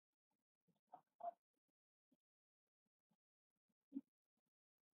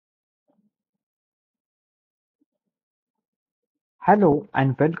Hello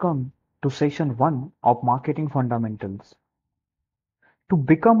and welcome to session 1 of Marketing Fundamentals. To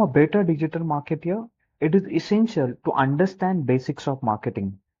become a better digital marketer, it is essential to understand basics of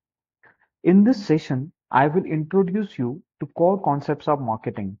marketing. In this session, I will introduce you to core concepts of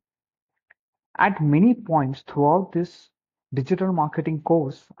marketing. At many points throughout this digital marketing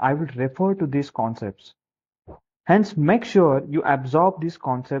course, I will refer to these concepts. Hence, make sure you absorb these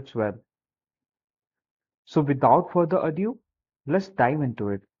concepts well. So without further ado, let's dive into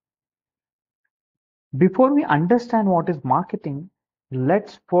it. Before we understand what is marketing,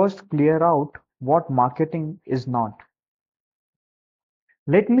 let's first clear out what marketing is not.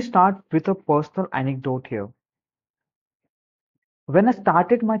 Let me start with a personal anecdote here. When I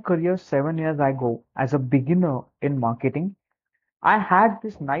started my career 7 years ago as a beginner in marketing, I had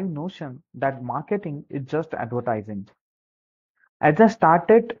this naive notion that marketing is just advertising. As I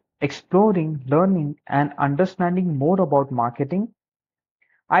started exploring, learning, and understanding more about marketing,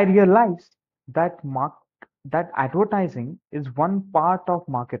 I realized that that advertising is one part of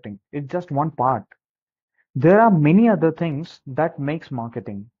marketing. It's just one part. There are many other things that makes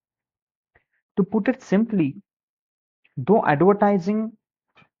marketing. To put it simply, though advertising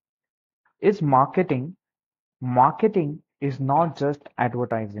is marketing, marketing is not just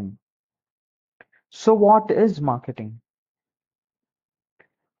advertising. So what is marketing?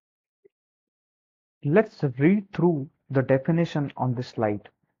 Let's read through the definition on this slide.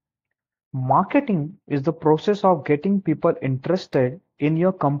 Marketing is the process of getting people interested in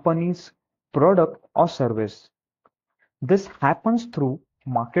your company's product or service. This happens through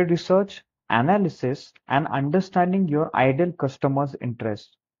market research, analysis, and understanding your ideal customer's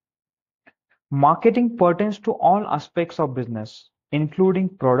interests. Marketing pertains to all aspects of business, including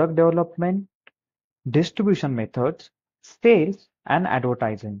product development, distribution methods, sales, and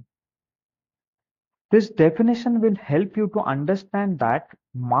advertising. This definition will help you to understand that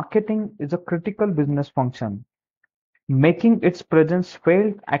marketing is a critical business function, making its presence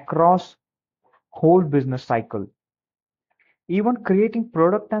felt across whole business cycle. Even creating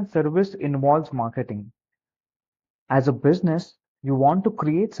product and service involves marketing. As a business, you want to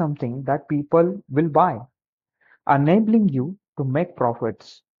create something that people will buy, enabling you to make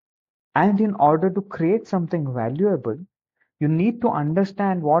profits. And in order to create something valuable, you need to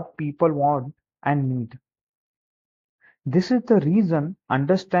understand what people want and need. This is the reason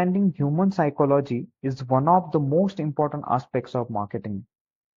understanding human psychology is one of the most important aspects of marketing.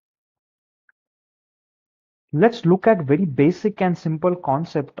 Let's look at very basic and simple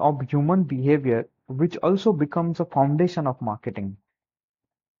concept of human behavior which also becomes a foundation of marketing.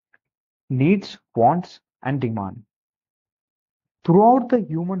 Needs, wants, and demand. Throughout the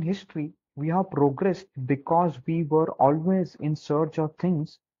human history, we have progressed because we were always in search of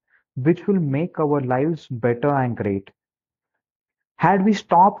things which will make our lives better and great. Had we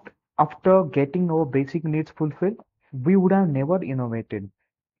stopped after getting our basic needs fulfilled, we would have never innovated.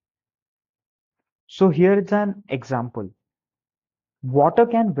 So here is an example. Water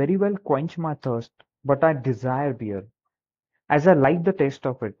can very well quench my thirst, but I desire beer, as I like the taste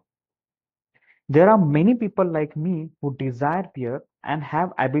of it. There are many people like me who desire beer and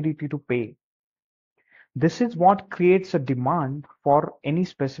have ability to pay. This is what creates a demand for any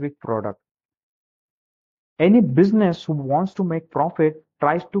specific product. Any business who wants to make profit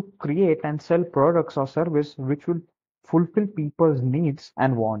tries to create and sell products or service which will fulfill people's needs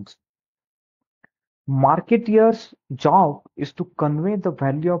and wants. Marketeers' job is to convey the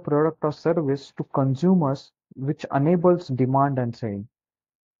value of product or service to consumers which enables demand and sale.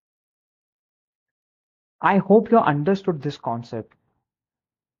 I hope you understood this concept.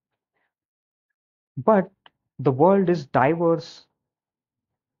 But the world is diverse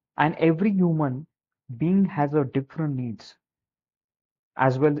and every human being has a different needs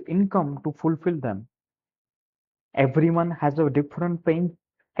as well as income to fulfill them. Everyone has a different paying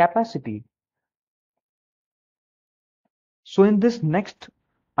capacity. So in this next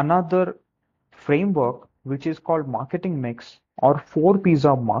another framework which is called marketing mix or 4 P's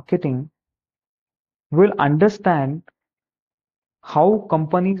of marketing, we'll understand how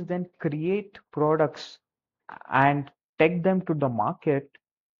companies then create products and take them to the market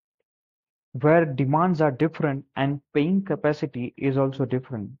where demands are different and paying capacity is also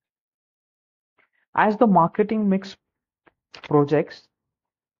different. As the marketing mix projects,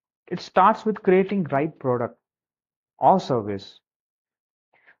 it starts with creating right product or service.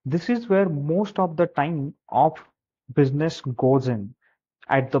 This is where most of the time of business goes in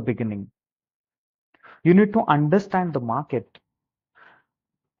at the beginning. You need to understand the market.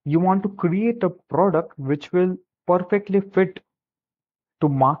 You want to create a product which will perfectly fit to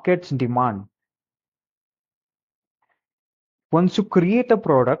market's demand. Once you create a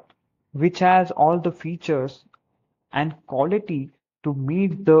product which has all the features and quality to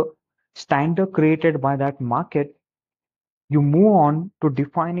meet the standard created by that market, you move on to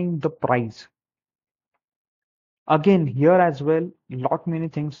defining the price. Again, here as well, lot many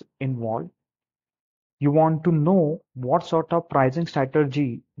things involved. You want to know what sort of pricing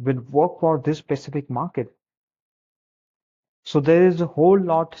strategy will work for this specific market. So there is a whole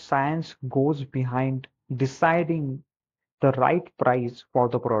lot science goes behind deciding the right price for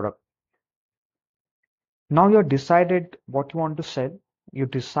the product. Now you've decided what you want to sell. You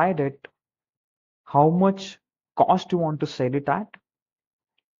decided how much cost you want to sell it at.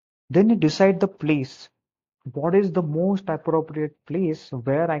 Then you decide the place. What is the most appropriate place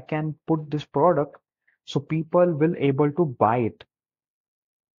where I can put this product so people will able to buy it.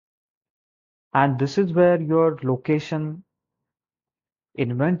 And this is where your location,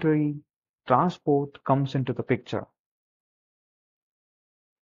 inventory, transport comes into the picture.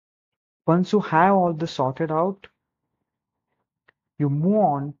 Once you have all this sorted out, you move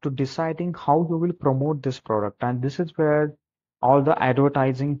on to deciding how you will promote this product. And this is where all the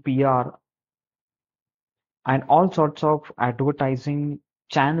advertising, PR, and all sorts of advertising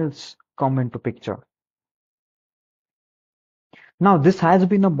channels come into picture. Now, this has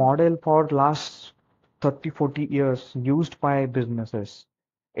been a model for last 30, 40 years used by businesses.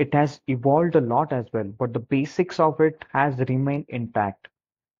 It has evolved a lot as well, but the basics of it has remained intact.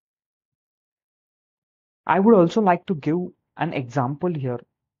 I would also like to give an example here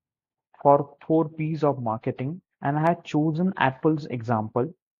for 4 P's of marketing, and I had chosen Apple's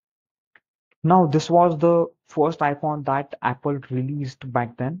example. Now, this was the first iPhone that Apple released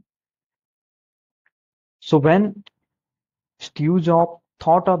back then. So when Steve Jobs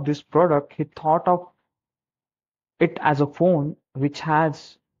thought of this product, he thought of it as a phone which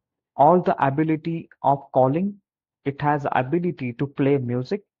has all the ability of calling, it has the ability to play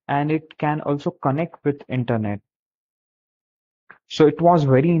music, and it can also connect with internet. So it was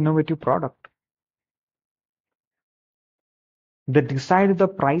very innovative product. They decided the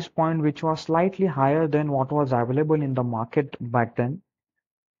price point which was slightly higher than what was available in the market back then.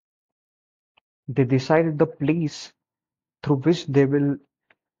 They decided the place through which they will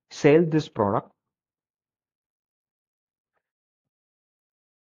sell this product,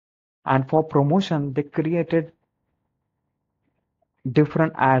 and for promotion they created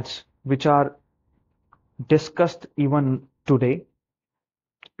different ads which are discussed even today.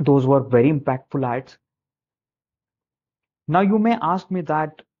 Those were very impactful ads. Now you may ask me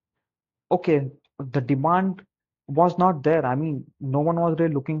that, okay, the demand was not there. I mean, no one was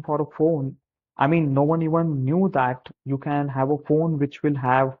really looking for a phone. I mean, no one even knew that you can have a phone which will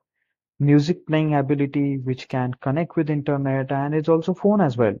have music playing ability, which can connect with internet, and it's also phone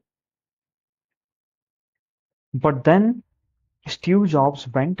as well. But then Steve Jobs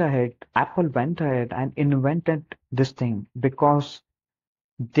went ahead, Apple went ahead and invented this thing because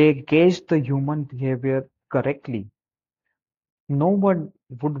they gauged the human behavior correctly. No one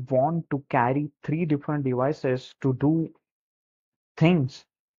would want to carry 3 different devices to do things,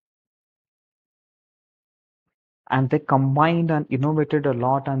 and they combined and innovated a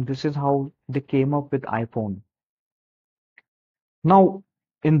lot, and this is how they came up with iPhone. Now,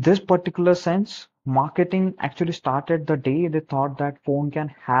 in this particular sense, marketing actually started the day they thought that phone can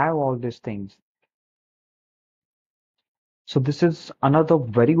have all these things. So this is another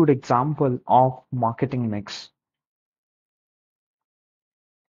very good example of marketing mix.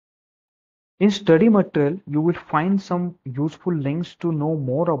 In study material, you will find some useful links to know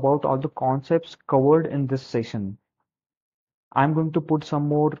more about all the concepts covered in this session. I'm going to put some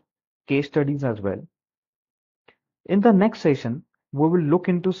more case studies as well. In the next session, we will look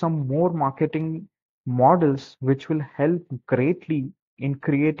into some more marketing models which will help greatly in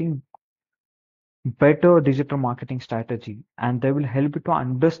creating better digital marketing strategy, and they will help you to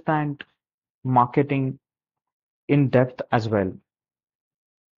understand marketing in depth as well.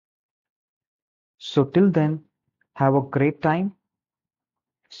 So till then, have a great time.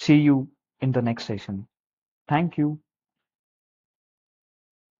 See you in the next session. Thank you.